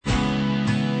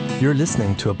You're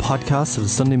listening to a podcast of the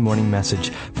Sunday morning message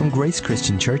from Grace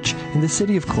Christian Church in the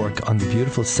city of Cork on the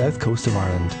beautiful south coast of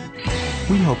Ireland.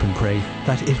 We hope and pray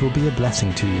that it will be a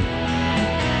blessing to you.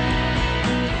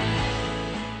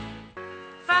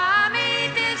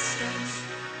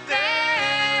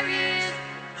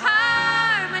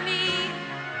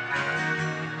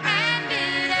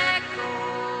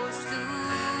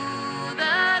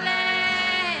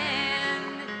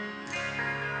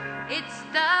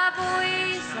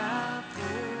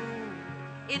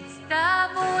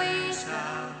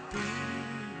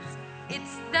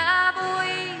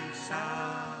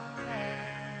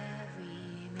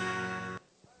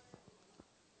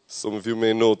 Some of you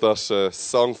may know that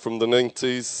song from the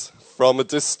 90s, From a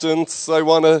Distance. I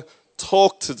want to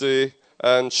talk today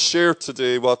and share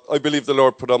today what I believe the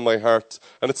Lord put on my heart.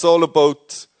 And it's all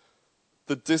about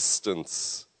the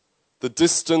distance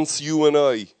you and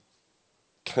I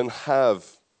can have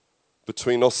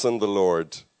between us and the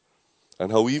Lord.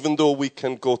 And how even though we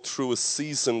can go through a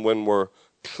season when we're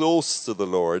close to the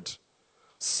Lord,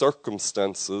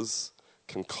 circumstances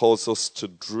can cause us to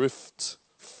drift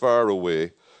far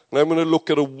away. And I'm going to look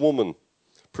at a woman,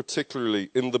 particularly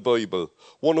in the Bible,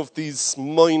 one of these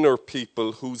minor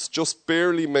people who's just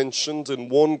barely mentioned in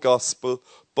one gospel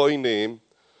by name.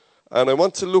 And I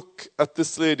want to look at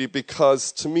this lady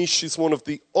because to me she's one of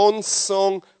the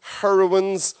unsung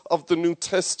heroines of the New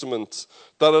Testament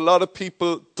that a lot of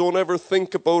people don't ever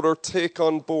think about or take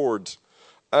on board.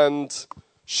 And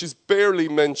she's barely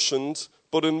mentioned,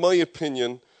 but in my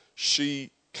opinion,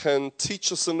 she can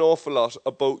teach us an awful lot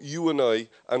about you and I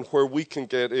and where we can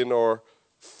get in our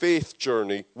faith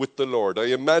journey with the Lord. I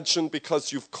imagine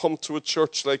because you've come to a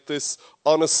church like this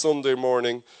on a Sunday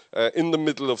morning in the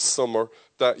middle of summer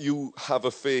that you have a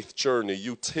faith journey.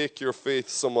 You take your faith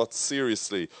somewhat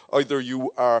seriously. Either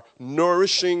you are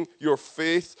nourishing your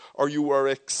faith or you are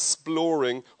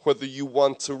exploring whether you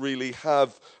want to really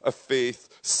have a faith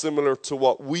similar to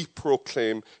what we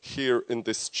proclaim here in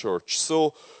this church.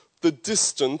 So the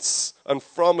distance, and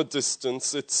from a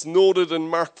distance, it's noted in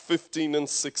Mark 15 and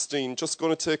 16. Just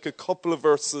going to take a couple of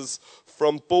verses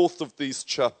from both of these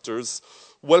chapters.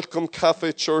 Welcome,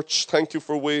 Cafe Church. Thank you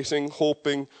for waiting,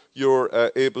 hoping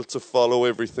you're able to follow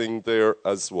everything there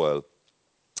as well.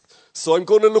 So I'm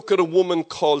going to look at a woman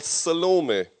called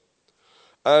Salome.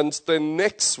 And then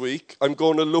next week, I'm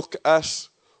going to look at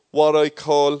what I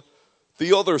call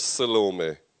the other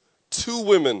Salome. Two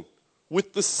women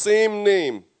with the same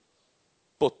name,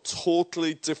 but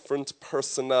totally different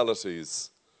personalities,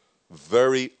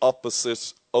 very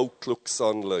opposite outlooks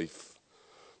on life.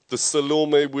 The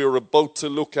Salome we're about to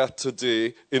look at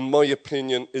today, in my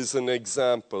opinion, is an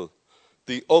example.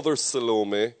 The other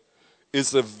Salome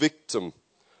is a victim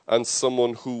and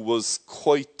someone who was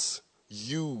quite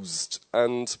used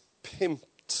and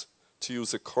pimped, to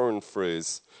use a current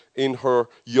phrase, in her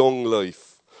young life.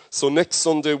 So next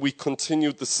Sunday we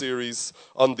continue the series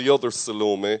on the other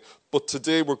Salome, but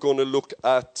today we're going to look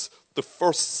at the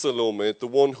first Salome, the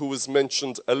one who is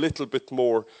mentioned a little bit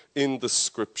more in the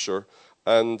scripture.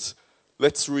 And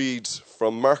let's read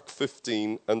from Mark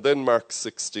 15 and then Mark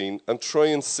 16 and try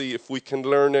and see if we can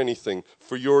learn anything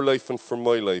for your life and for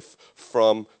my life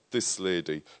from this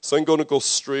lady. So I'm going to go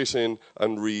straight in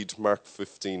and read Mark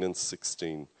 15 and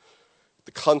 16.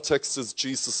 The context is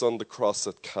Jesus on the cross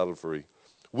at Calvary.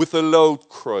 With a loud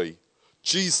cry,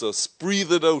 Jesus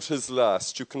breathed out his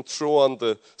last. You can throw on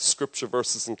the scripture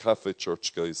verses in Cafe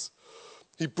Church, guys.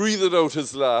 He breathed out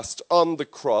his last on the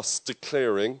cross,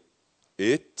 declaring,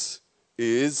 "It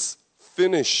is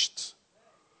finished."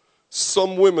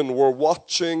 Some women were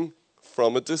watching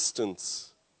from a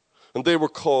distance, and they were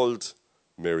called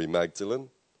Mary Magdalene,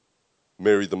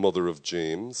 Mary the mother of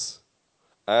James,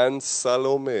 and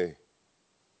Salome.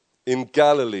 In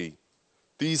Galilee,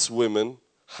 these women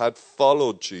had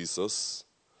followed Jesus,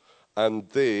 and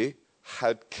they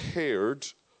had cared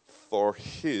for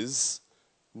his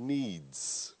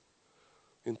needs.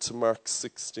 Into Mark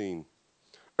 16.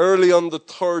 Early on the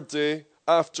third day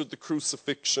after the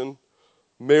crucifixion,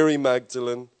 Mary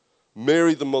Magdalene,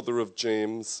 Mary the mother of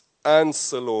James, and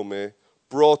Salome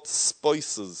brought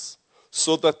spices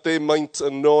so that they might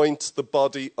anoint the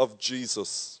body of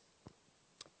Jesus.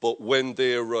 But when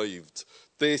they arrived,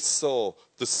 they saw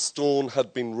the stone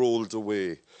had been rolled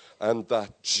away and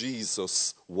that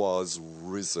Jesus was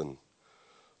risen.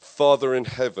 Father in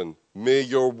heaven, may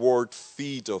your word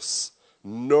feed us,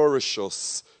 nourish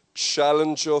us,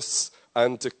 challenge us,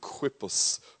 and equip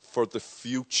us for the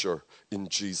future in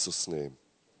Jesus' name.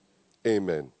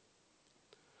 Amen.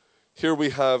 Here we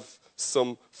have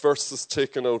some verses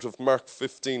taken out of Mark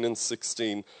 15 and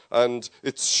 16. And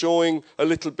it's showing a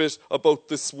little bit about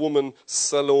this woman,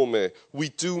 Salome. We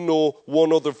do know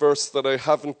one other verse that I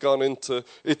haven't gone into.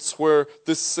 It's where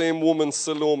this same woman,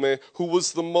 Salome, who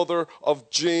was the mother of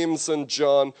James and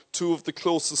John, two of the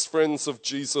closest friends of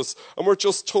Jesus. And we're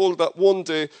just told that one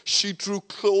day she drew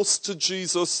close to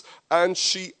Jesus and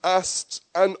she asked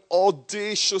an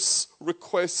audacious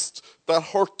request that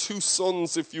her two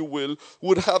sons, if you will,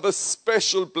 would have a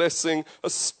special blessing, a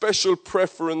special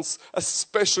preference, a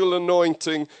special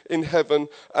anointing in heaven.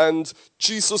 And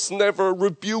Jesus never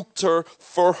rebuked her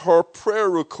for her prayer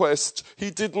request. He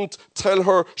didn't tell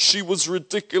her she was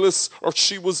ridiculous or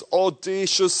she was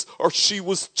audacious or she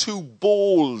was too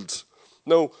bold.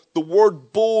 Now, the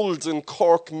word bold in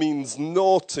Cork means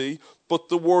naughty, but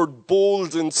the word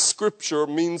bold in Scripture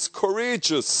means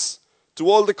courageous. Do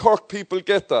all the Cork people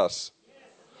get that?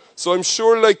 So I'm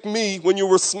sure, like me, when you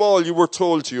were small, you were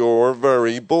told you're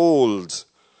very bold.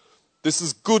 This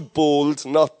is good bold,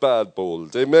 not bad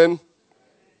bold. Amen?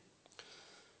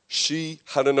 She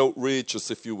had an outrageous,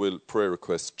 if you will, prayer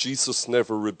request. Jesus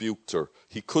never rebuked her.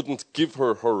 He couldn't give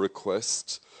her her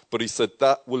request, but he said,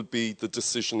 that will be the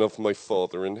decision of my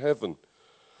Father in heaven.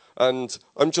 And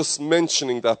I'm just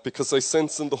mentioning that because I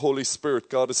sense in the Holy Spirit,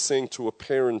 God is saying to a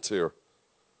parent here,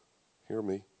 hear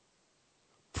me,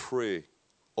 pray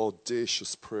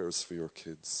audacious prayers for your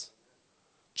kids.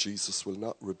 Jesus will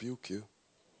not rebuke you.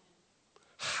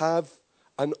 Have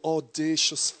an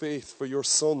audacious faith for your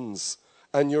sons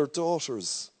and your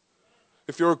daughters.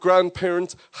 If you're a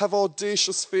grandparent, have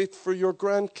audacious faith for your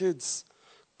grandkids.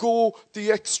 Go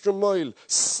the extra mile.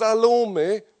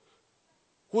 Salome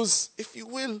was, if you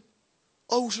will,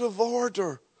 out of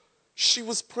order. She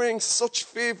was praying such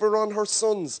favor on her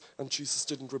sons, and Jesus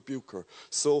didn't rebuke her.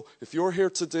 So if you're here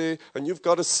today and you've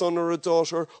got a son or a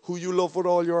daughter who you love with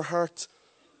all your heart,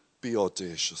 be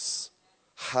audacious.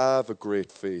 Have a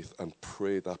great faith and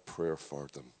pray that prayer for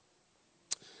them.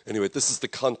 Anyway, this is the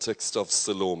context of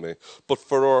Salome. But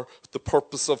for the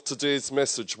purpose of today's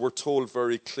message, we're told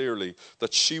very clearly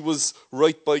that she was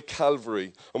right by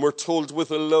Calvary. And we're told with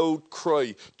a loud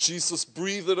cry, Jesus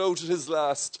breathed out his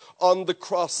last on the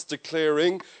cross,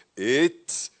 declaring,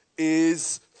 "It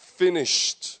is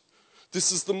finished."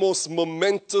 This is the most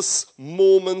momentous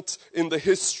moment in the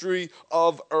history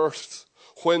of earth,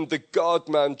 when the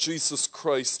God-man, Jesus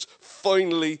Christ,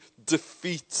 finally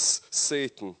defeats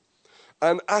Satan.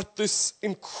 And at this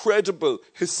incredible,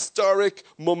 historic,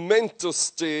 momentous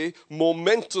day,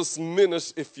 momentous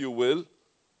minute, if you will,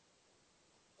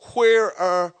 where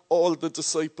are all the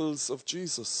disciples of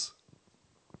Jesus?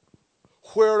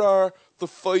 Where are the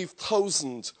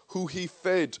 5,000 who he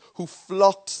fed, who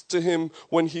flocked to him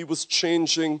when he was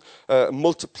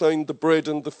multiplying the bread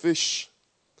and the fish?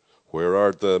 Where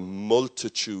are the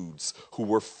multitudes who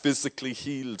were physically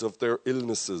healed of their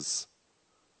illnesses?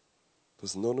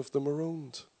 There's none of them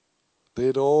around.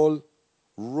 They'd all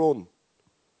run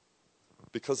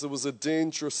because it was a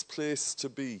dangerous place to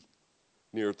be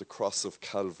near the cross of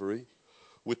Calvary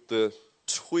with the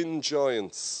twin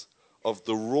giants of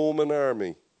the Roman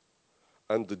army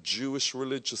and the Jewish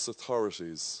religious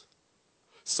authorities.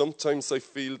 Sometimes I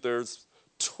feel there's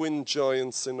twin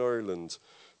giants in Ireland.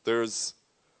 There's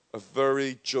a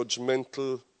very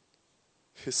judgmental,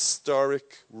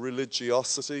 historic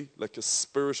religiosity, like a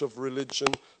spirit of religion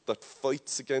that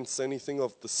fights against anything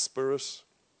of the spirit.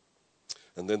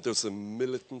 And then there's a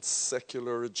militant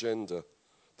secular agenda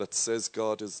that says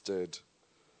God is dead.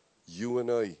 You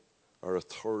and I are a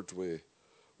third way.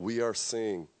 We are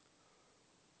saying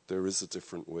there is a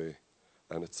different way,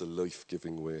 and it's a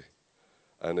life-giving way.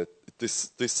 And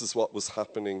this is what was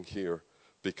happening here,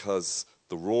 because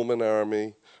the Roman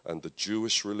army and the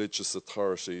Jewish religious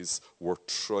authorities were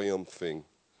triumphing.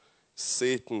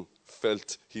 Satan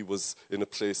felt he was in a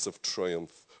place of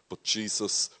triumph, but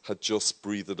Jesus had just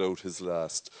breathed out his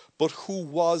last. But who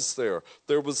was there?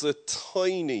 There was a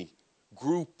tiny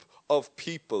group of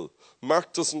people.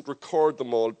 Mark doesn't record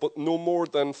them all, but no more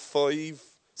than 5,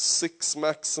 6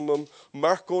 maximum.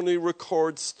 Mark only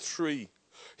records 3.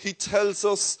 He tells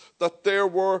us that there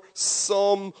were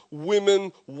some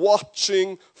women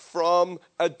watching from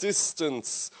a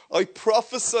distance. I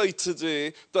prophesy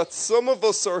today that some of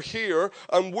us are here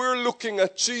and we're looking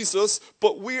at Jesus,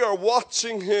 but we are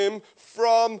watching him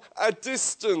from a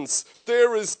distance.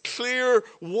 There is clear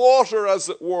water, as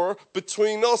it were,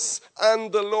 between us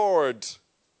and the Lord.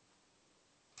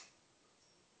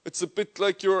 It's a bit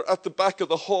like you're at the back of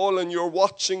the hall and you're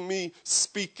watching me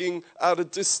speaking at a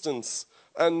distance.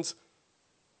 And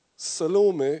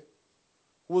Salome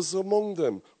was among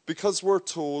them. Because we're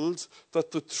told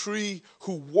that the three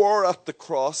who were at the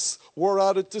cross were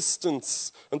at a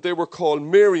distance. And they were called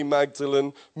Mary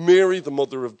Magdalene, Mary the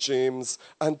mother of James,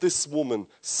 and this woman,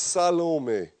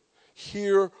 Salome.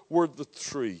 Here were the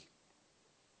three.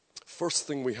 First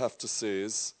thing we have to say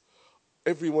is,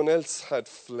 everyone else had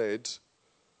fled,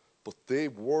 but they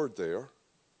were there.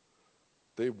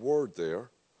 They were there,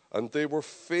 and they were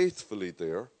faithfully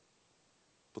there.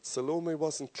 But Salome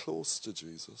wasn't close to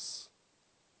Jesus.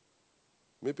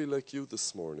 Maybe like you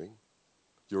this morning,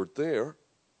 you're there,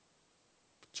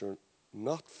 but you're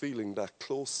not feeling that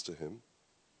close to him.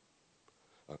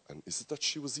 And is it that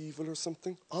she was evil or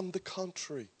something? On the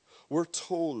contrary, we're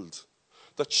told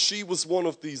that she was one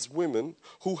of these women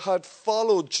who had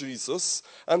followed Jesus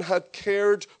and had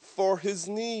cared for his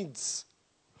needs.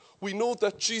 We know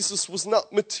that Jesus was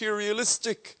not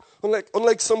materialistic.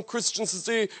 Unlike some Christians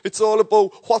today, it's all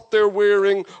about what they're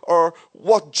wearing or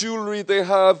what jewelry they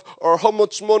have or how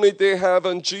much money they have.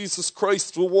 And Jesus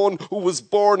Christ, the one who was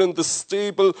born in the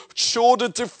stable, showed a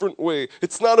different way.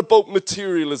 It's not about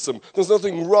materialism. There's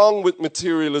nothing wrong with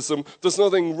materialism. There's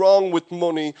nothing wrong with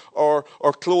money or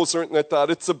clothes or anything like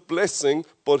that. It's a blessing,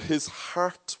 but his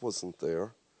heart wasn't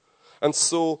there. And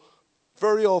so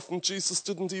very often, Jesus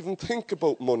didn't even think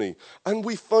about money. And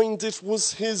we find it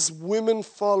was his women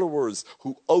followers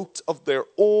who, out of their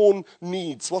own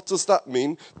needs, what does that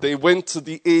mean? They went to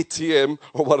the ATM,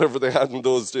 or whatever they had in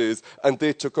those days, and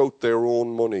they took out their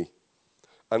own money.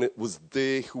 And it was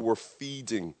they who were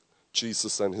feeding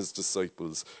Jesus and his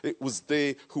disciples. It was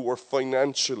they who were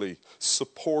financially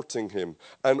supporting him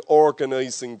and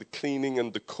organizing the cleaning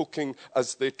and the cooking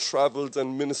as they traveled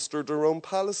and ministered around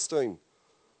Palestine.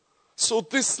 So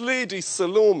this lady,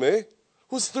 Salome,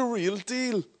 was the real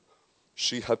deal.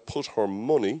 She had put her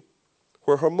money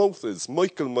where her mouth is.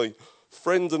 Michael, my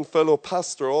friend and fellow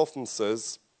pastor, often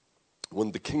says,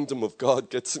 when the kingdom of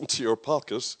God gets into your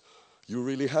pocket, you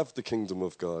really have the kingdom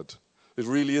of God. It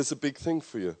really is a big thing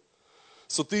for you.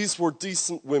 So these were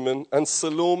decent women, and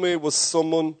Salome was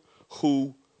someone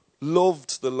who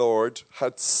loved the Lord,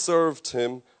 had served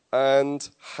him, and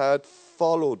had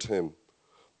followed him.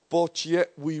 But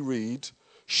yet we read,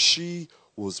 she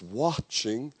was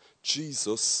watching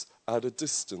Jesus at a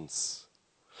distance.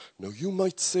 Now you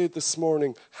might say this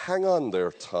morning, hang on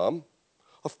there, Tom.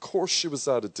 Of course she was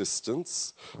at a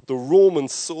distance. The Roman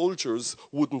soldiers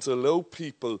wouldn't allow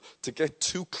people to get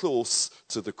too close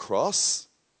to the cross.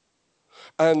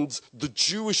 And the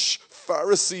Jewish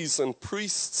Pharisees and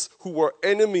priests who were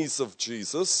enemies of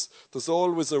Jesus, there's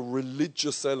always a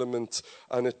religious element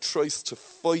and it tries to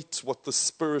fight what the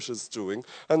Spirit is doing.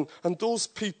 And those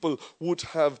people would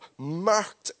have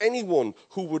marked anyone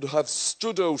who would have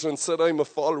stood out and said, I'm a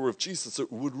follower of Jesus.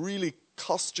 It would really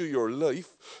cost you your life.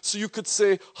 So you could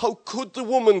say, how could the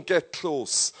woman get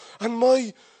close? And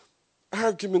my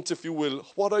argument, if you will,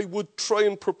 what I would try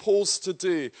and propose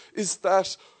today is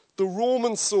that the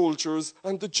Roman soldiers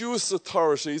and the Jewish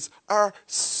authorities are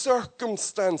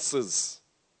circumstances.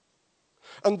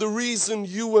 And the reason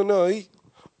you and I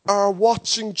are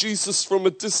watching Jesus from a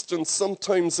distance,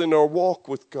 sometimes in our walk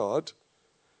with God,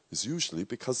 is usually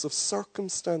because of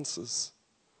circumstances.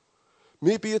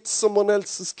 Maybe it's someone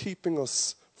else is keeping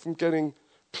us from getting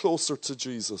closer to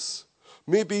Jesus.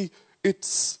 Maybe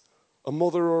it's a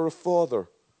mother or a father,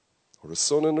 or a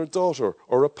son and a daughter,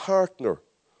 or a partner.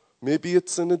 Maybe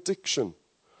it's an addiction.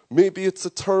 Maybe it's a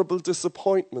terrible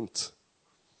disappointment.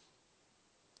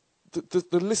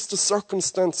 The list of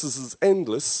circumstances is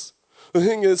endless. The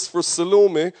thing is, for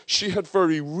Salome, she had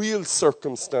very real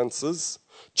circumstances,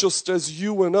 just as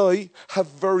you and I have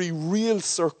very real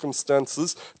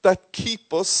circumstances that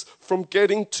keep us from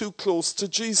getting too close to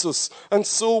Jesus. And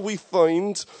so we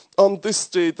find on this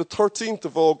day, the 13th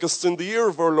of August, in the year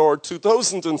of our Lord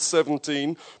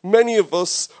 2017, many of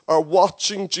us are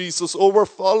watching Jesus. Oh, we're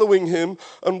following him,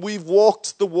 and we've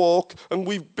walked the walk, and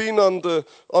we've been on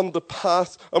the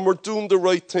path, and we're doing the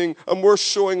right thing, and we're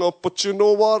showing up. But you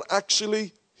know what?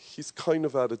 Actually, he's kind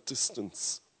of at a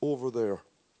distance over there.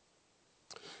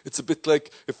 It's a bit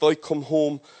like if I come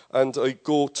home and I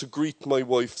go to greet my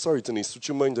wife. Sorry, Denise, would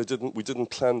you mind? We didn't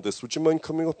plan this. Would you mind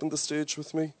coming up on the stage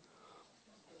with me?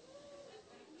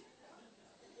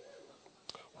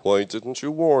 Why didn't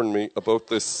you warn me about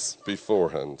this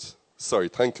beforehand? Sorry,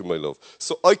 thank you, my love.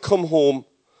 So I come home,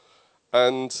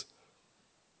 and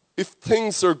if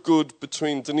things are good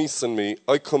between Denise and me,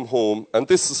 I come home, and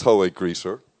this is how I greet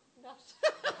her.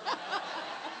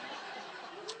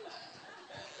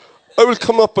 I will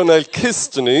come up and I'll kiss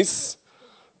Denise,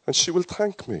 and she will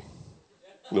thank me.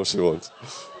 No, she won't.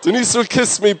 Denise will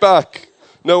kiss me back.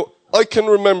 Now, I can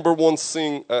remember once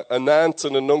seeing an aunt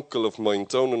and an uncle of mine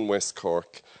down in West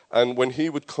Cork, and when he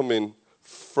would come in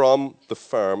from the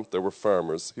farm, they were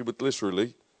farmers, he would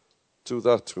literally do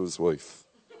that to his wife.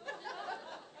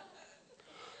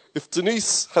 If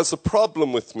Denise has a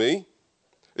problem with me,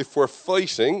 if we're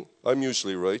fighting, I'm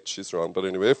usually right, she's wrong, but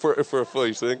anyway, if we're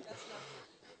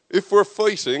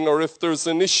fighting, or if there's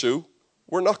an issue,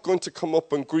 we're not going to come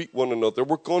up and greet one another.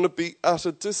 We're going to be at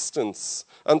a distance.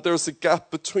 And there's a gap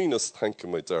between us. Thank you,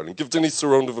 my darling. Give Denise a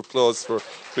round of applause for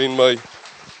being my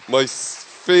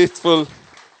faithful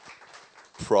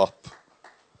prop.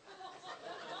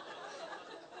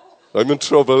 I'm in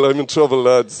trouble,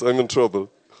 lads. I'm in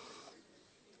trouble.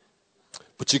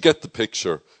 But you get the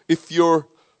picture. If you're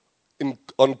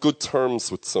on good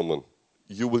terms with someone,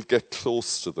 you will get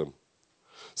close to them.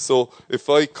 So if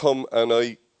I come and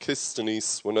I kiss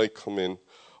Denise when I come in,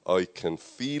 I can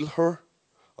feel her,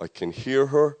 I can hear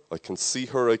her, I can see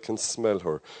her, I can smell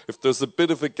her. If there's a bit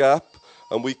of a gap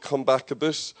and we come back a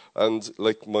bit, and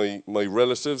like my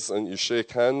relatives, and you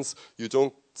shake hands, you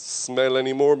don't smell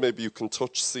anymore, maybe you can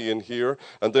touch, see and hear.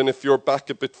 And then if you're back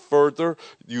a bit further,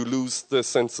 you lose the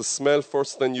sense of smell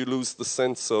first, then you lose the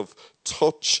sense of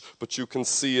touch, but you can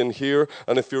see and hear.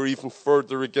 And if you're even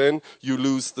further again, you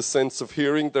lose the sense of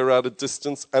hearing. They're at a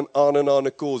distance, and on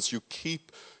it goes. You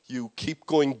keep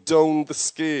going down the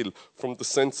scale from the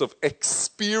sense of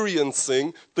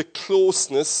experiencing the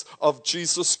closeness of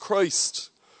Jesus Christ.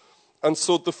 And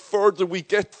so the further we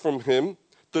get from him,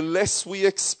 the less we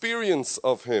experience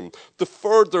of him. The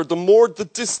more the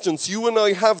distance you and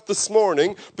I have this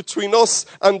morning between us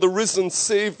and the risen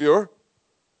Savior,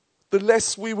 the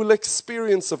less we will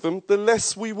experience of him, the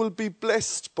less we will be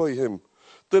blessed by him,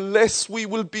 the less we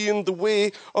will be in the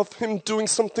way of him doing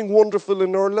something wonderful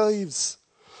in our lives.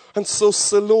 And so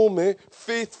Salome,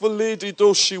 faithful lady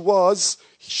though she was,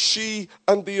 she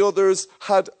and the others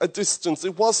had a distance.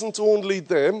 It wasn't only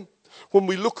them. When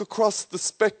we look across the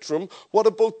spectrum, what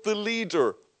about the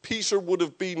leader? Peter would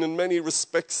have been in many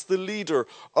respects the leader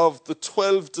of the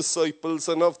 12 disciples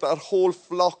and of that whole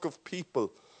flock of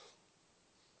people.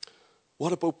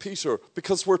 What about Peter?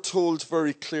 Because we're told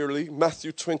very clearly,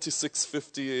 Matthew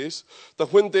 26:58,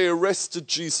 that when they arrested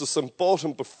Jesus and brought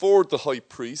him before the high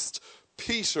priest,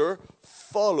 Peter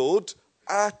followed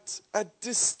at a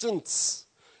distance.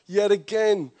 Yet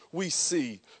again, we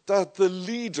see that the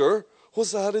leader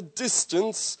was at a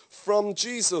distance from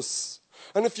Jesus.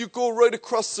 And if you go right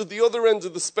across to the other end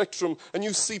of the spectrum and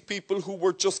you see people who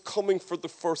were just coming for the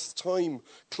first time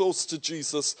close to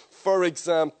Jesus, for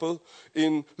example,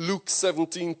 in Luke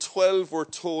 17:12, we're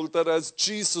told that as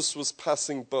Jesus was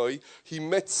passing by, he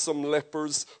met some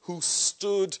lepers who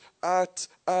stood at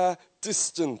a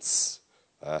distance.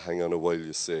 Hang on a while,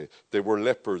 you say. They were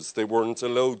lepers. They weren't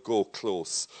allowed to go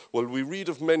close. Well, we read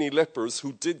of many lepers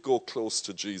who did go close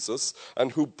to Jesus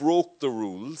and who broke the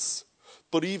rules.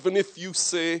 But even if you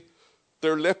say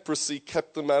their leprosy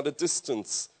kept them at a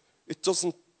distance, it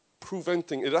doesn't prove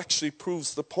anything. It actually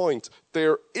proves the point.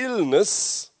 Their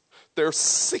illness, their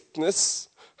sickness,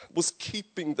 was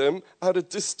keeping them at a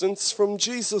distance from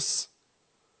Jesus.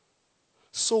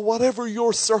 So whatever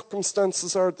your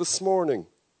circumstances are this morning,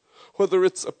 whether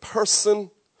it's a person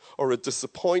or a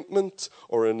disappointment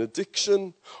or an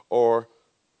addiction or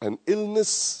an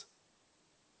illness,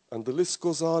 and the list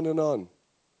goes on and on.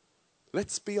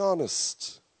 Let's be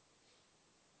honest.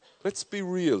 Let's be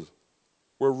real.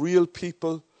 We're real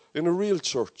people in a real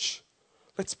church.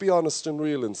 Let's be honest and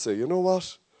real and say, you know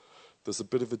what? There's a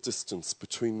bit of a distance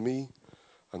between me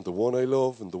and the one I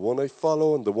love and the one I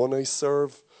follow and the one I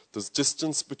serve. There's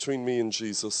distance between me and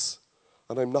Jesus.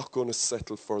 And I'm not going to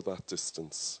settle for that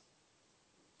distance.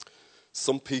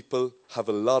 Some people have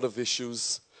a lot of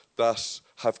issues that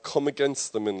have come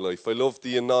against them in life. I love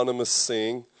the anonymous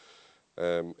saying.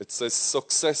 It says,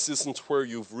 success isn't where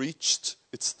you've reached.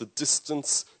 It's the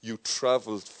distance you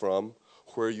traveled from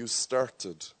where you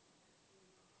started.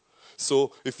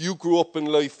 So if you grew up in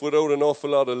life without an awful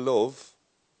lot of love,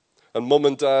 and mum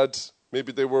and dad,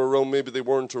 maybe they were around, maybe they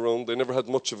weren't around, they never had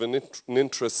much of an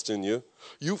interest in you,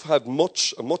 you've had a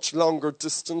much longer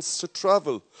distance to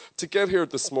travel to get here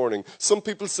this morning. Some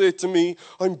people say to me,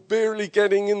 I'm barely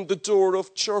getting in the door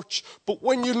of church. But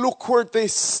when you look where they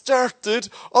started,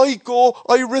 I go,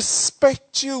 I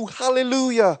respect you.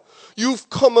 Hallelujah. You've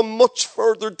come a much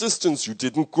further distance. You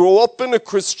didn't grow up in a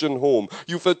Christian home.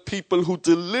 You've had people who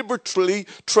deliberately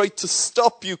tried to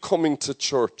stop you coming to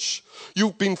church.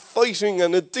 You've been fighting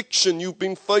an addiction. You've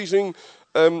been fighting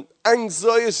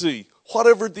anxiety.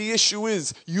 Whatever the issue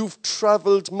is, you've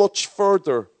traveled much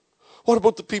further. What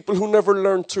about the people who never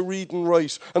learned to read and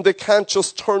write, and they can't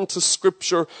just turn to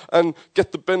Scripture and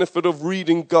get the benefit of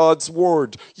reading God's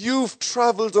Word? You've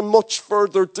traveled a much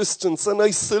further distance, and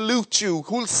I salute you.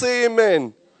 Who'll say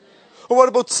amen? Or what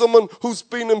about someone who's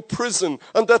been in prison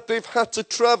and that they've had to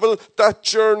travel that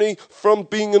journey from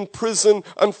being in prison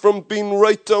and from being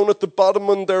right down at the bottom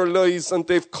in their lives, and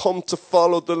they've come to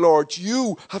follow the Lord?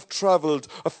 You have traveled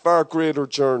a far greater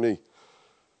journey.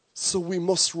 So we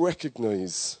must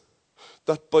recognize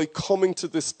that by coming to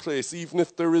this place, even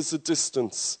if there is a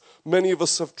distance, many of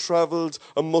us have traveled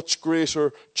a much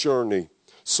greater journey.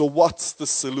 So what's the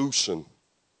solution?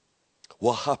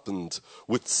 What happened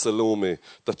with Salome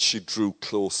that she drew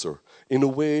closer? In a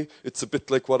way, it's a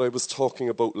bit like what I was talking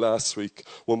about last week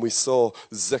when we saw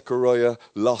Zechariah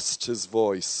lost his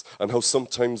voice, and how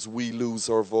sometimes we lose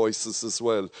our voices as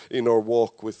well in our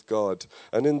walk with God.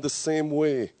 And in the same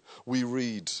way, we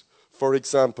read, for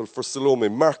example, for Salome,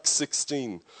 Mark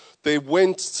 16, they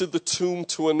went to the tomb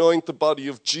to anoint the body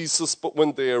of Jesus, but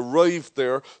when they arrived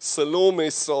there,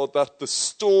 Salome saw that the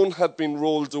stone had been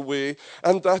rolled away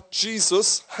and that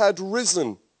Jesus had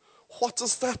risen. What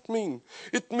does that mean?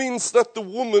 It means that the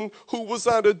woman who was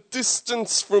at a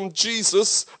distance from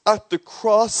Jesus at the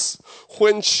cross,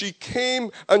 when she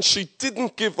came and she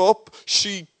didn't give up,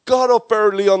 she got up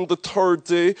early on the third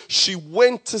day. She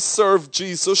went to serve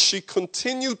Jesus. She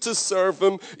continued to serve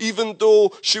him, even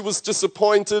though she was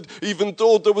disappointed, even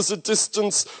though there was a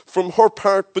distance from her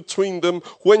part between them.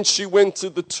 When she went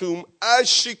to the tomb, as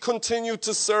she continued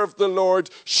to serve the Lord,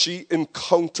 she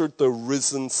encountered the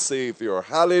risen Savior.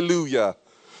 Hallelujah.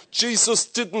 Jesus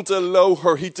didn't allow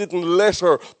her, he didn't let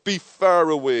her be far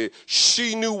away.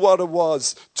 She knew what it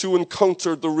was to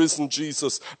encounter the risen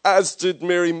Jesus, as did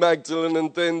Mary Magdalene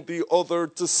and then the other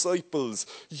disciples.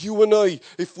 You and I,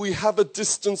 if we have a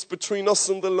distance between us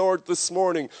and the Lord this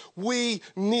morning, we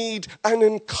need an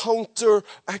encounter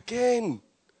again.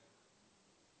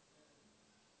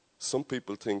 Some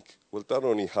people think, well, that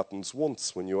only happens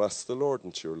once when you ask the Lord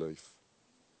into your life.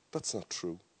 That's not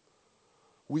true.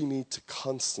 We need to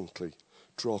constantly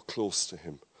draw close to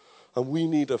him. And we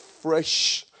need a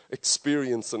fresh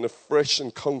experience and a fresh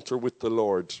encounter with the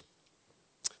Lord.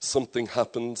 Something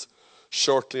happened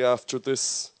shortly after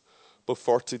this, about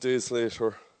 40 days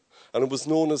later, and it was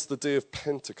known as the day of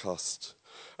Pentecost.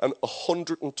 And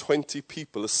 120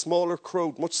 people, a smaller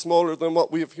crowd, much smaller than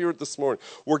what we have here this morning,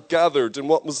 were gathered in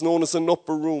what was known as an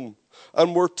upper room.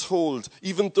 And we're told,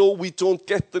 even though we don't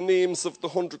get the names of the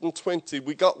 120,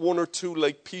 we got one or two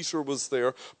like Peter was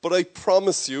there, but I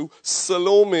promise you,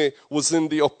 Salome was in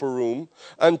the upper room.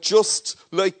 And just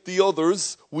like the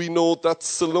others, we know that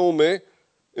Salome,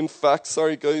 in fact,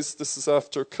 sorry guys, this is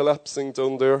after collapsing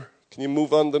down there. Can you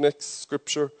move on the next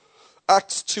scripture?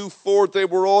 Acts 2:4, they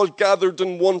were all gathered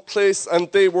in one place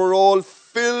and they were all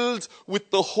filled with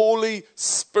the Holy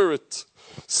Spirit.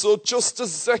 So just as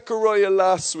Zechariah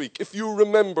last week, if you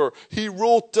remember, he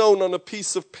wrote down on a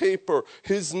piece of paper,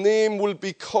 his name will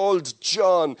be called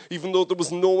John, even though there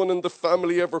was no one in the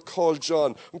family ever called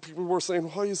John. And people were saying,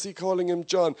 why is he calling him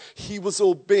John? He was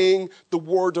obeying the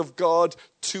word of God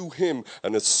to him.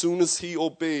 And as soon as he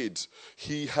obeyed,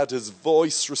 he had his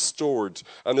voice restored.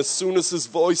 And as soon as his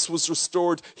voice was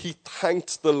restored, he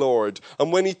thanked the Lord.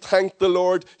 And when he thanked the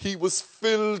Lord, he was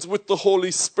filled with the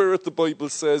Holy Spirit, the Bible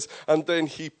says. And then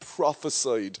he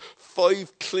prophesied.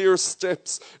 5 clear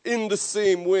steps. In the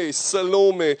same way,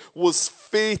 Salome was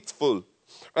faithful.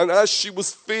 And as she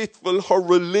was faithful, her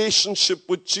relationship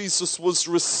with Jesus was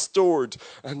restored.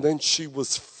 And then she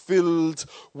was filled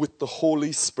with the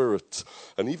Holy Spirit.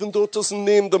 And even though it doesn't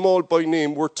name them all by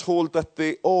name, we're told that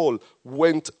they all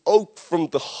went out from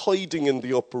the hiding in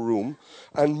the upper room,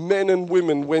 and men and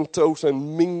women went out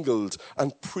and mingled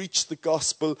and preached the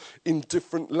gospel in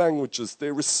different languages.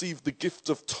 They received the gift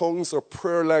of tongues or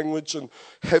prayer language and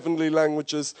heavenly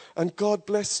languages, and God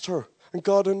blessed her and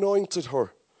God anointed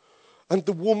her. And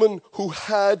the woman who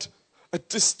had a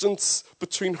distance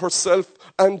between herself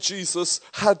and Jesus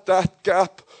had that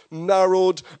gap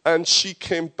narrowed, and she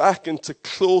came back into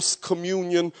close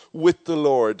communion with the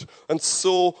Lord. And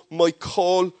so my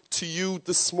call to you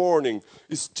this morning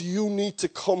is, do you need to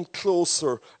come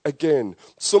closer again?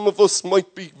 Some of us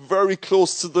might be very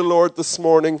close to the Lord this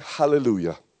morning.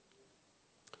 Hallelujah.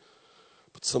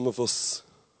 But some of us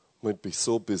might be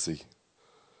so busy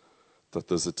that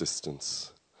there's a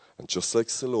distance. And just like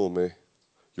Salome,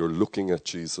 you're looking at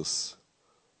Jesus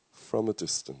from a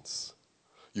distance.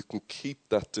 You can keep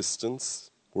that distance.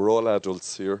 We're all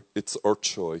adults here. It's our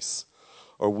choice.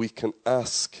 Or we can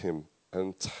ask him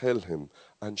and tell him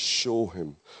and show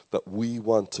him that we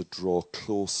want to draw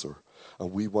closer.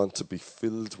 and we want to be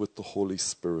filled with the Holy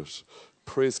Spirit.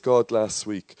 Praise God, last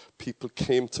week, people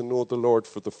came to know the Lord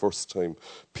for the first time.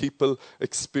 People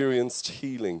experienced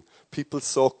healing. People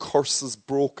saw curses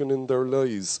broken in their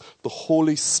lives. The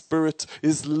Holy Spirit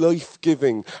is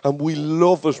life-giving, and we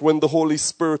love it when the Holy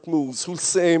Spirit moves. Who'll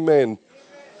say amen?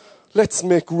 Let's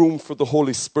make room for the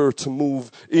Holy Spirit to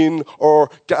move in our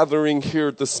gathering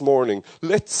here this morning.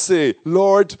 Let's say,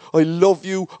 Lord, I love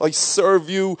you, I serve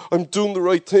you, I'm doing the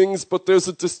right things, but there's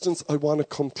a distance. I want to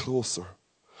come closer.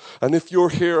 And if you're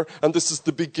here and this is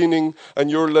the beginning and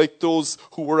you're like those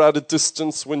who were at a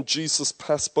distance when Jesus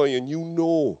passed by, and you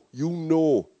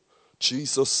know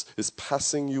Jesus is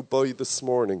passing you by this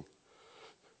morning,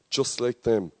 just like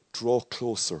them, draw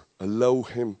closer, allow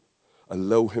him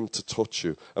to touch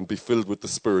you and be filled with the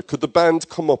Spirit. Could the band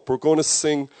come up? We're going to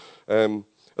sing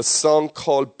a song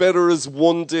called Better Is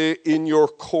One Day in Your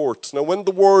Court. Now, when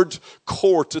the word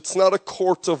court, it's not a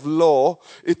court of law.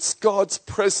 It's God's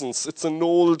presence. It's an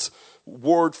old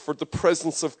word for the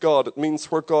presence of God. It means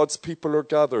where God's people are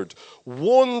gathered.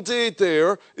 One day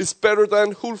there is better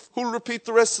than, who'll repeat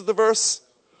the rest of the verse?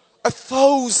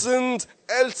 1,000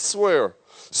 elsewhere.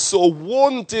 So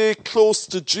one day close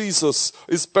to Jesus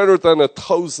is better than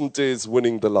 1,000 days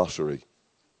winning the lottery.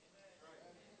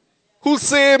 Who'll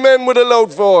say amen with a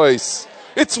loud voice?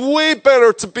 It's way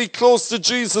better to be close to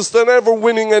Jesus than ever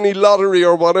winning any lottery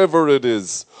or whatever it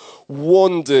is.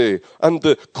 One day. And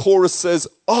the chorus says,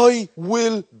 I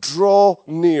will draw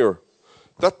near.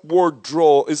 That word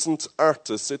draw isn't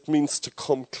artist. It means to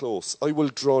come close. I will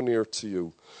draw near to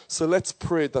you. So let's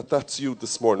pray that that's you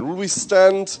this morning. Will we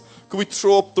stand? Could we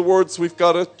throw up the words? We've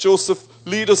got it. Joseph,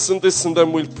 lead us in this, and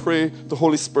then we'll pray the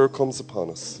Holy Spirit comes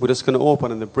upon us. We're just going to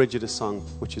open in the bridge of the song,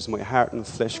 which is my heart and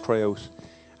flesh cry out.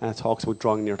 And it talks about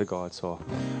drawing near to God. So,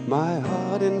 my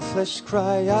heart and flesh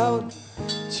cry out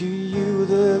to you,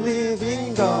 the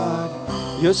living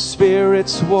God. Your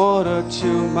Spirit's water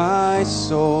to my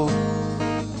soul.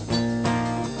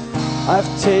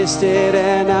 I've tasted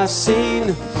and I've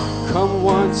seen. Come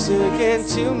once again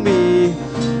to me.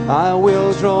 I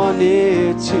will draw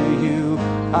near to you.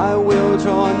 I will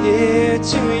draw near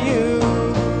to you.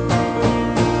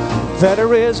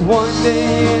 Better is one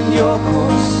day in your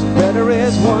course. Better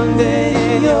is one day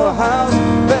in your house.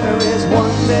 Better is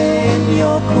one day in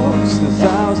your course than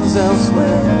thousands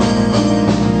elsewhere.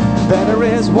 Better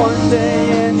is one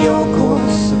day in your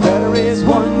course. Better is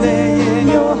one day in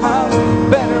your house.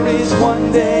 Better is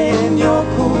one day in your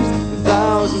course than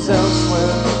thousands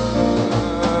elsewhere.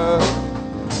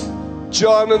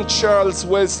 John and Charles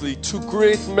Wesley, two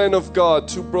great men of God,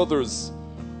 two brothers.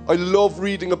 I love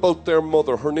reading about their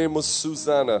mother. Her name was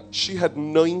Susanna. She had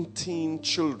 19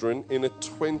 children in a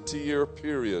 20-year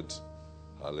period.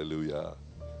 Hallelujah.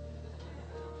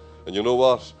 And you know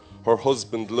what? Her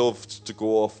husband loved to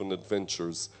go off on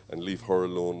adventures and leave her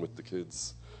alone with the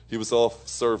kids. He was off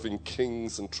serving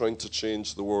kings and trying to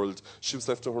change the world. She was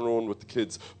left on her own with the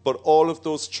kids. But all of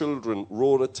those children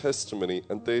wrote a testimony,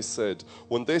 and they said,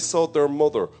 when they saw their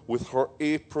mother with her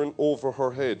apron over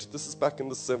her head, this is back in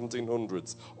the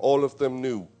 1700s, all of them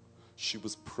knew she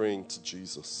was praying to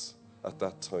Jesus at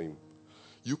that time.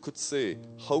 You could say,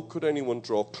 how could anyone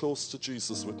draw close to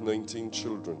Jesus with 19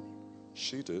 children?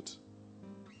 She did.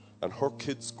 And her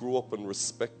kids grew up and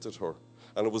respected her.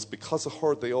 And it was because of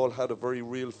her they all had a very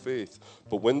real faith.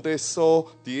 But when they saw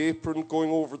the apron going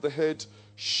over the head,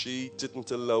 she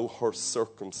didn't allow her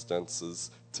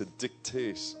circumstances to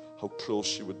dictate how close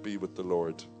she would be with the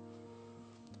Lord.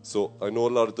 So I know a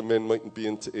lot of the men mightn't be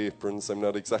into aprons. I'm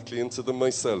not exactly into them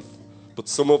myself. But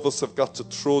some of us have got to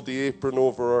throw the apron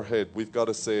over our head. We've got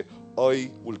to say,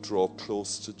 I will draw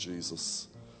close to Jesus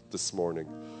this morning.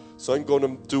 So I'm going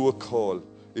to do a call.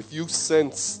 If you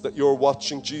sense that you're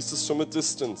watching Jesus from a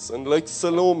distance, and like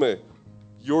Salome,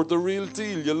 you're the real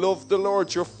deal, you love the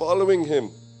Lord, you're following him,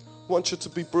 I want you to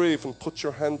be brave and put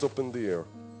your hand up in the air.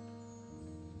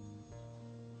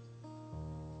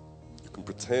 You can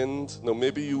pretend, now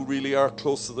maybe you really are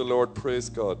close to the Lord, praise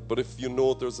God, but if you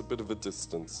know there's a bit of a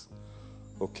distance,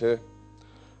 okay?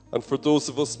 And for those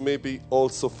of us maybe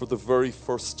also for the very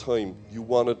first time, you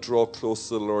want to draw close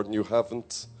to the Lord and you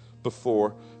haven't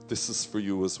before, this is for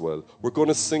you as well. We're going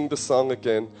to sing the song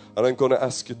again, and I'm going to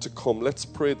ask you to come. Let's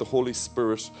pray the Holy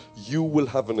Spirit. You will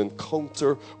have an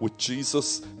encounter with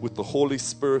Jesus, with the Holy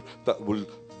Spirit that will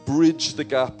bridge the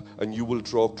gap, and you will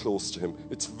draw close to him.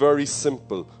 It's very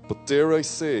simple, but dare I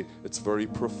say, it's very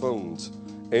profound.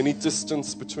 Any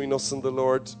distance between us and the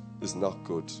Lord is not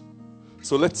good.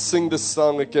 So let's sing this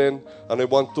song again, and I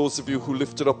want those of you who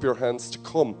lifted up your hands to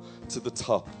come to the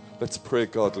top. Let's pray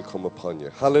God will come upon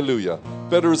you. Hallelujah.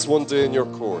 Better is one day in your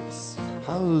courts.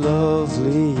 How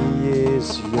lovely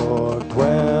is your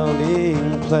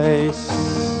dwelling place,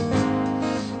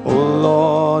 O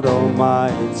Lord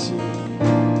Almighty.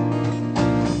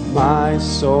 My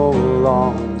soul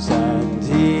longs and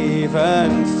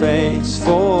even faints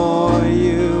for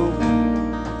you.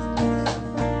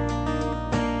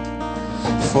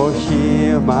 For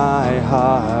here my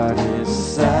heart is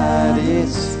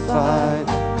satisfied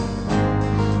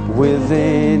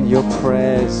within your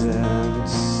presence.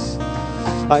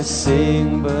 I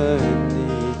sing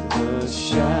beneath the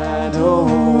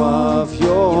shadow of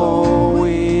your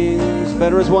wings.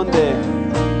 Better is one day.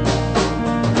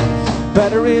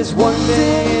 Better is one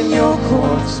day in your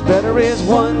courts. Better is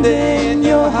one day in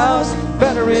your house.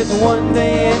 Better is one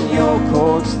day in your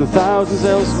courts than thousands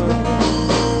elsewhere.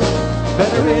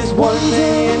 Better is one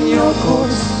day in your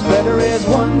courts. Better is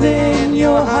one day in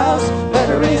your house.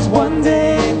 Better is one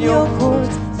day in your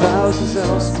courts, thousands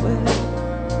elsewhere.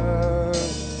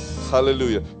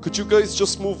 Hallelujah. Could you guys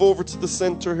just move over to the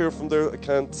center here from there? I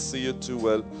can't see it too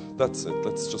well. That's it.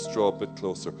 Let's just draw a bit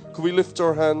closer. Could we lift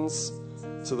our hands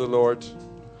to the Lord?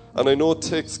 And I know it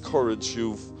takes courage.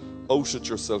 You've outed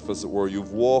yourself, as it were.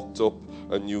 You've walked up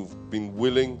and you've been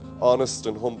willing, honest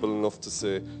and humble enough to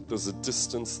say, there's a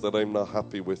distance that I'm not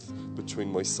happy with between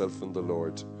myself and the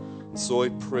Lord. And so I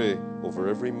pray over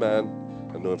every man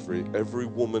and every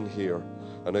woman here,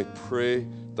 and I pray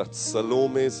that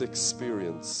Salome's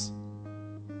experience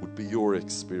would be your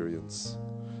experience.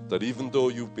 That even though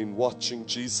you've been watching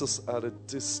Jesus at a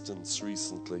distance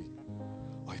recently,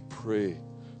 I pray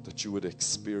that you would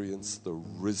experience the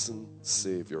risen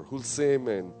Savior. Who'll say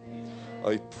amen?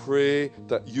 I pray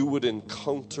that you would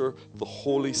encounter the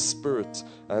Holy Spirit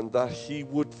and that He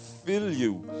would fill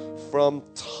you from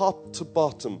top to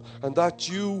bottom, and that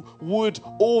you would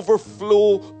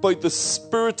overflow by the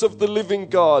Spirit of the living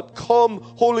God. Come,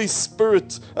 Holy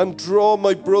Spirit, and draw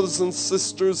my brothers and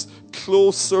sisters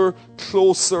closer,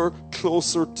 closer,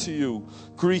 closer to you.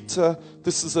 Greta,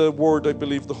 this is a word I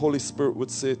believe the Holy Spirit would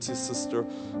say to you, sister.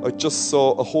 I just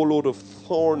saw a whole load of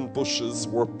thorn bushes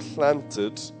were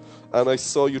planted, and I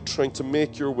saw you trying to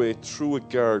make your way through a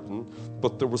garden,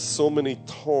 but there were so many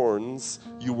thorns,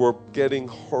 you were getting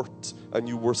hurt and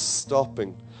you were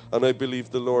stopping. And I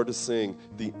believe the Lord is saying,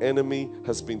 the enemy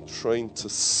has been trying to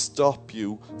stop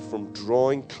you from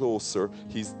drawing closer.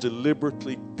 He's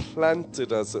deliberately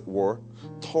planted, as it were,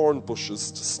 thorn bushes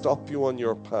to stop you on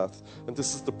your path. And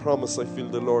this is the promise I feel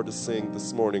the Lord is saying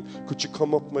this morning. Could you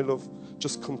come up, my love?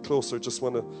 Just come closer. Just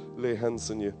want to lay hands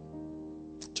on you.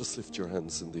 Just lift your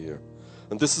hands in the air.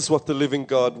 And this is what the living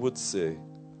God would say.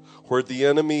 Where the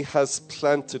enemy has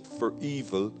planted for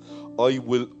evil, I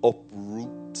will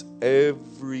uproot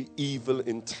every evil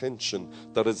intention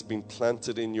that has been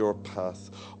planted in your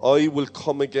path. I will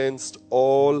come against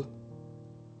all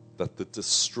that the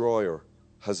destroyer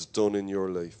has done in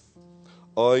your life.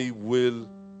 I will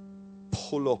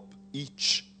pull up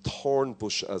each thorn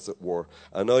bush, as it were,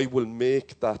 and I will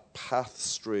make that path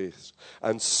straight.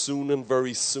 And soon and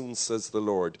very soon, says the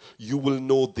Lord, you will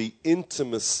know the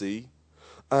intimacy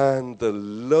and the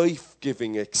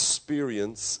life-giving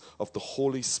experience of the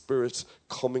Holy Spirit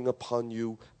coming upon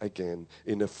you again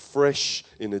in a fresh,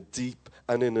 in a deep,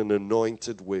 and in an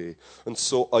anointed way. And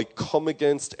so I come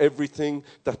against everything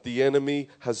that the enemy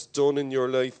has done in your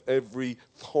life, every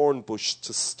thorn bush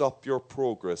to stop your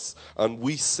progress. And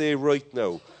we say right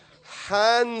now,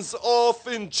 hands off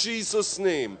in Jesus'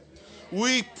 name.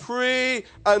 We pray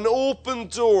an open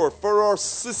door for our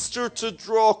sister to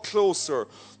draw closer.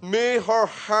 May her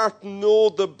heart know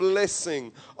the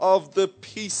blessing of the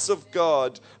peace of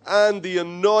God and the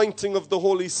anointing of the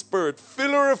Holy Spirit.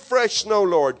 Fill her afresh now,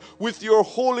 Lord, with your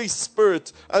Holy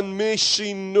Spirit, and may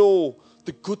she know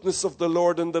the goodness of the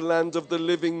Lord in the land of the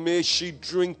living. May she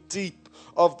drink deep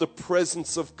of the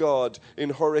presence of God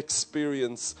in her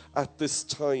experience at this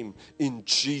time, in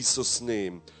Jesus'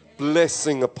 name.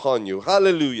 Blessing upon you.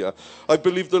 Hallelujah. I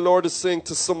believe the Lord is saying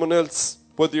to someone else,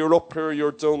 whether you're up here or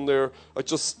you're down there, I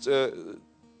just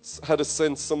had a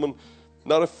sense someone,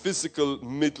 not a physical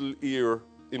middle ear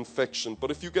infection, but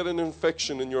if you get an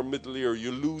infection in your middle ear,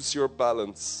 you lose your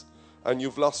balance, and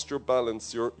you've lost your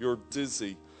balance, you're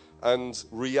dizzy, and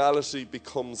reality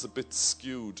becomes a bit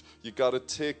skewed. You got to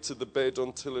take to the bed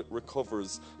until it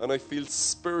recovers. And I feel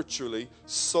spiritually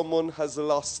someone has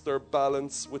lost their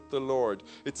balance with the Lord.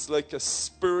 It's like a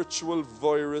spiritual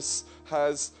virus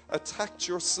has attacked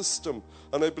your system.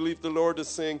 And I believe the Lord is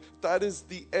saying, that is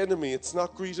the enemy. It's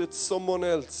not greed, it's someone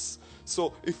else.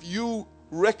 So if you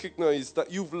recognize that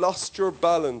you've lost your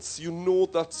balance, you know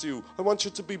that's you. I want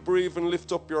you to be brave and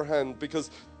lift up your hand,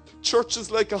 because Church is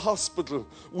like a hospital.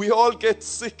 We all get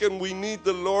sick and we need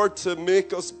the Lord to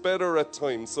make us better at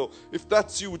times. So if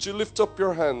that's you, would you lift up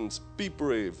your hand? Be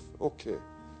brave. Okay.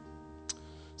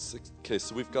 Okay,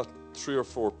 so we've got 3 or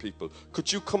 4 people.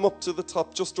 Could you come up to the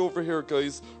top just over here,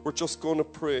 guys? We're just going to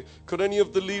pray. Could any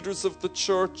of the leaders of the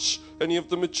church, any of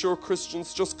the mature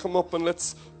Christians, just come up and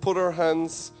let's put our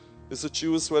hands. Is it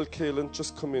you as well, Kaylin?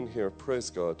 Just come in here.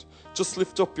 Praise God. Just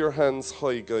lift up your hands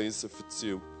high, guys, if it's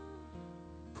you.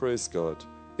 Praise God.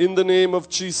 In the name of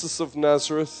Jesus of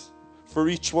Nazareth, for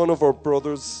each one of our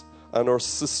brothers and our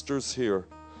sisters here,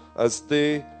 as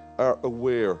they are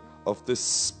aware of this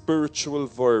spiritual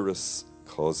virus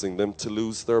causing them to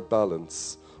lose their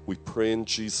balance, we pray in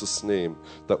Jesus' name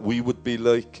that we would be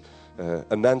like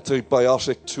an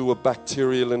antibiotic to a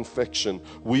bacterial infection.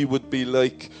 We would be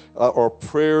like, our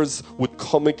prayers would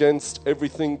come against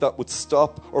everything that would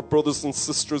stop our brothers and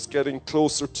sisters getting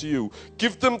closer to you.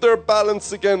 Give them their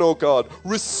balance again, O God.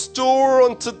 Restore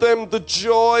unto them the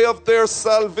joy of their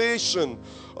salvation.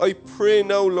 I pray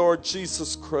now, Lord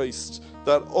Jesus Christ,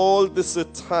 that all this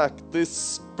attack, this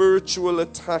spiritual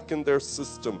attack in their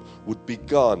system would be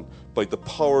gone by the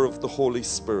power of the Holy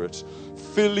Spirit.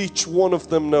 Fill each one of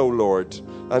them now, Lord,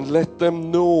 and let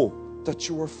them know that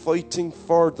you are fighting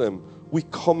for them. We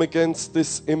come against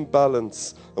this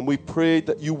imbalance and we pray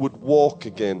that you would walk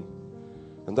again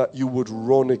and that you would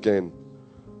run again.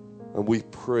 And we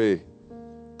pray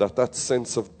that that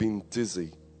sense of being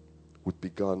dizzy would be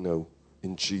gone now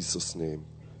in Jesus' name.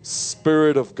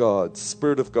 Spirit of God,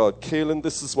 Kaylin,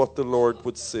 this is what the Lord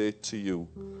would say to you.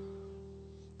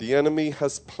 The enemy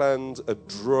has planned a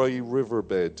dry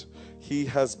riverbed. He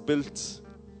has built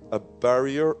a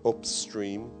barrier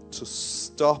upstream to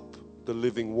stop the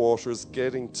living waters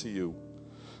getting to you.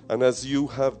 And as you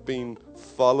have been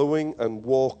following and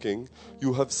walking,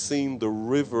 you have seen the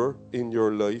river in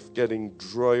your life getting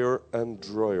drier and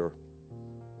drier.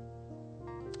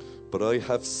 But I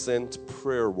have sent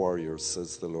prayer warriors,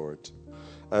 says the Lord,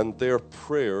 and their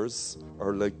prayers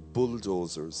are like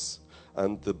bulldozers,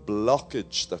 and the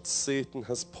blockage that Satan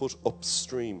has put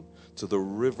upstream to the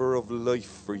river of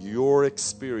life for your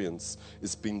experience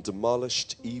is being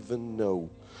demolished even now.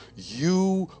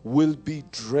 You will be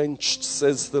drenched,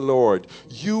 says the Lord.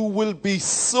 You will be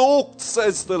soaked,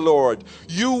 says the Lord.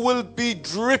 You will be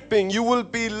dripping. You will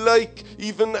be like,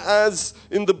 even as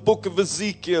in the book of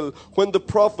Ezekiel, when the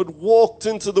prophet walked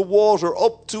into the water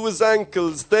up to his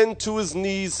ankles, then to his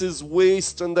knees, his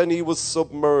waist, and then he was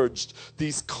submerged.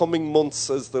 These coming months,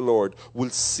 says the Lord, will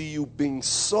see you being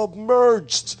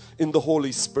submerged in the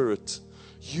Holy Spirit.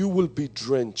 You will be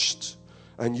drenched.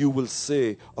 And you will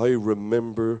say, I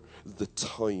remember the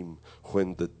time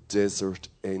when the desert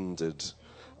ended.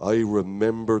 I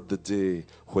remember the day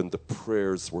when the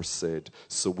prayers were said.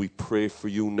 So we pray for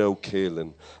you now,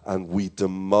 Kaylin, and we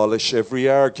demolish every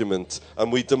argument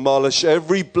and we demolish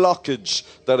every blockage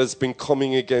that has been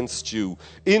coming against you.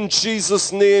 In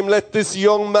Jesus' name, let this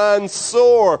young man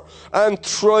soar and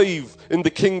thrive in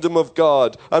the kingdom of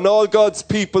God. And all God's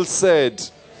people said,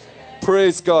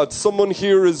 praise God. Someone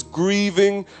here is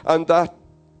grieving, and that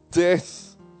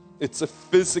death, it's a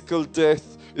physical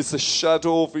death. It's a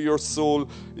shadow over your soul.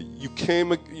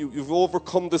 You've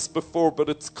overcome this before, but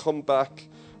it's come back.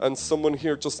 And someone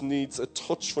here just needs a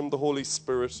touch from the Holy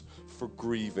Spirit for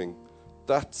grieving.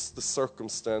 That's the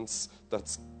circumstance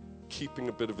that's keeping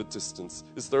a bit of a distance.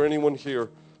 Is there anyone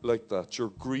here like that? You're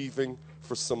grieving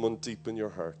for someone deep in your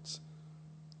heart.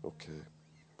 Okay.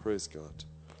 Praise God.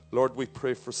 Lord, we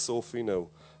pray for Sophie now,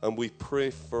 and we pray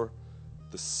for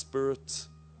the Spirit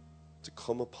to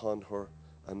come upon her.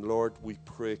 And Lord, we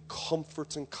pray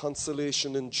comfort and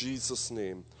consolation in Jesus'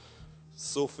 name.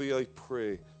 Sophie, I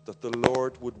pray that the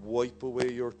Lord would wipe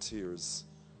away your tears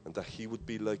and that he would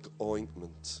be like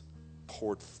ointment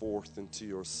poured forth into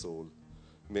your soul.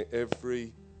 May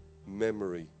every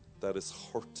memory that is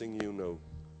hurting you now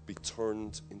be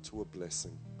turned into a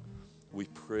blessing. We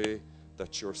pray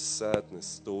that your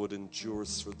sadness, though it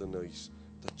endures for the night,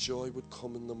 that joy would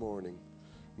come in the morning.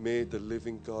 May the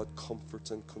living God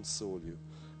comfort and console you,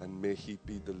 and may he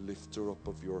be the lifter up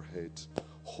of your head.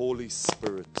 Holy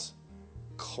Spirit,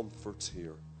 comfort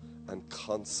here and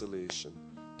consolation.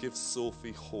 Give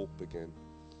Sophie hope again,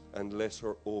 and let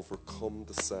her overcome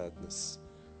the sadness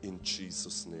in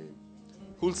Jesus' name.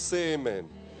 Who'll say amen?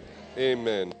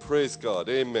 Amen. Praise God.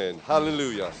 Amen.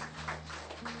 Hallelujah.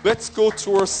 Let's go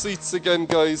to our seats again,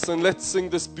 guys, and let's sing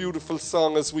this beautiful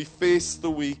song as we face the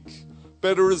week.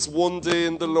 Better is one day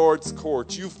in the Lord's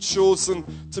court. You've chosen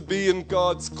to be in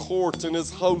God's court, in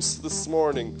his house this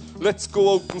morning. Let's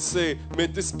go out and say, may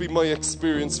this be my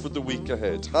experience for the week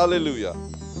ahead. Hallelujah.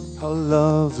 How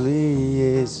lovely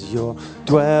is your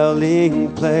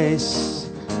dwelling place,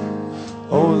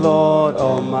 O Lord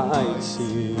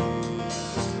Almighty.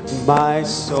 My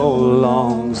soul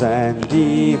longs and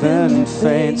even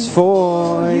faints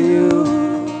for you.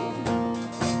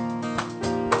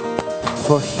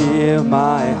 For here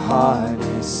my heart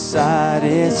is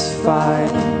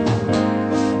satisfied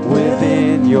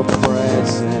within your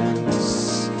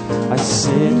presence. I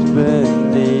sit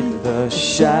beneath the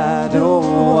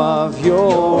shadow of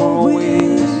your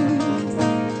wings.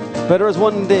 Better is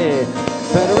one day,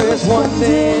 better is one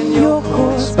day in your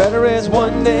courts, better is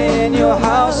one day in your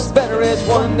house, better is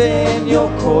one day in your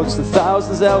courts than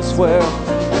thousands elsewhere.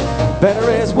 Better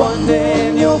is one day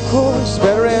in your courts,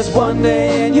 better is one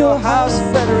day in your house,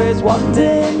 better is one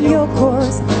day in your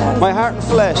courts. My heart and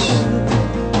flesh,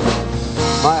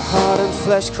 my heart and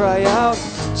flesh cry out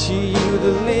to you,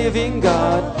 the living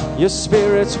God. Your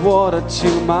spirit's water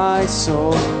to my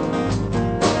soul.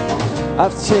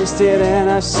 I've tasted and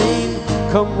I've seen,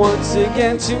 come once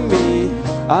again to me.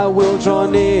 I will draw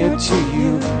near to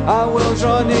you, I will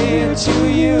draw near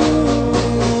to you.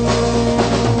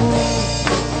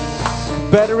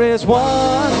 Better is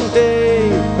one day,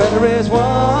 better is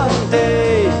one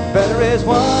day, better is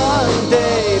one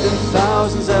day than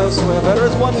thousands elsewhere. Better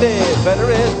is one day, better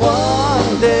is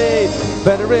one day,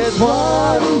 better is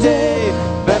one day,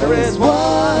 better is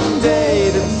one day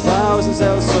than thousands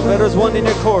elsewhere. Better is one day in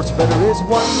your courts, better is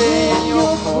one day in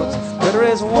your courts, better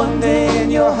is one day in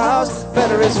your house,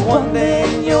 better is one day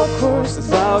in your courts than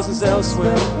thousands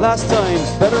elsewhere. Last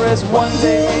time, better is one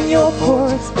day in your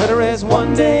courts, better is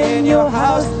one day in your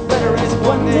house, better is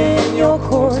one day in your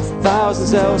courts,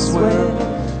 thousands elsewhere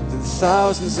than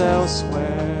thousands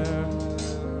elsewhere.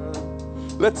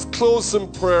 Let's close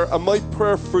in prayer, and my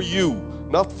prayer for you,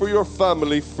 not for your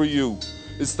family, for you,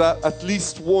 is that at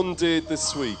least one day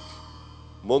this week,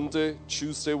 Monday,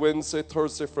 Tuesday, Wednesday,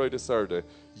 Thursday, Friday, Saturday,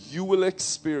 you will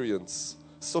experience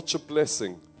such a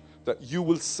blessing that you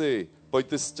will say by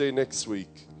this day next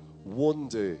week, one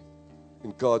day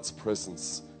in God's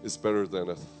presence is better than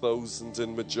 1,000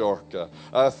 in Majorca,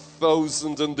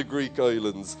 1,000 in the Greek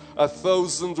islands,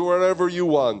 1,000 wherever you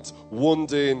want, one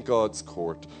day in God's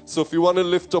court. So if you want to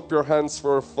lift up your hands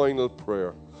for our final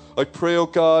prayer, I pray, oh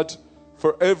God,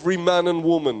 for every man and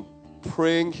woman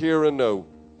praying here and now,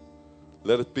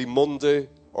 let it be Monday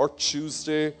or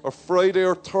Tuesday or Friday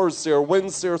or Thursday or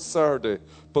Wednesday or Saturday,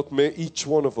 but may each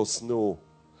one of us know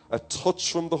a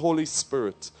touch from the Holy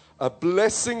Spirit, a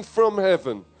blessing from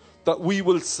heaven, that we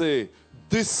will say,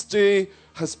 this day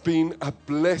has been a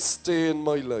blessed day in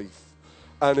my life,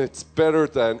 and it's better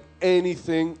than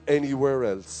anything anywhere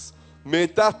else. May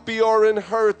that be our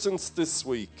inheritance this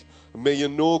week. May you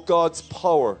know God's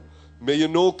power. May you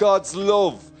know God's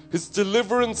love, His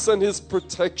deliverance and His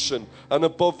protection, and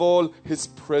above all, His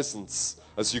presence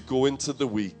as you go into the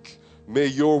week. May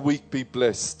your week be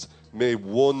blessed. May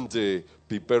one day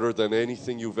be better than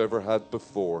anything you've ever had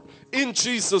before. In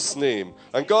Jesus' name.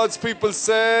 And God's people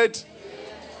said,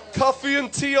 coffee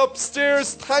and tea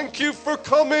upstairs. Thank you for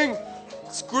coming.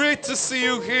 It's great to see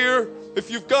you here. If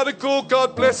you've got to go,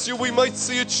 God bless you. We might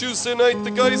see you Tuesday night.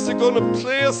 The guys are going to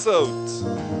play us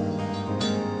out.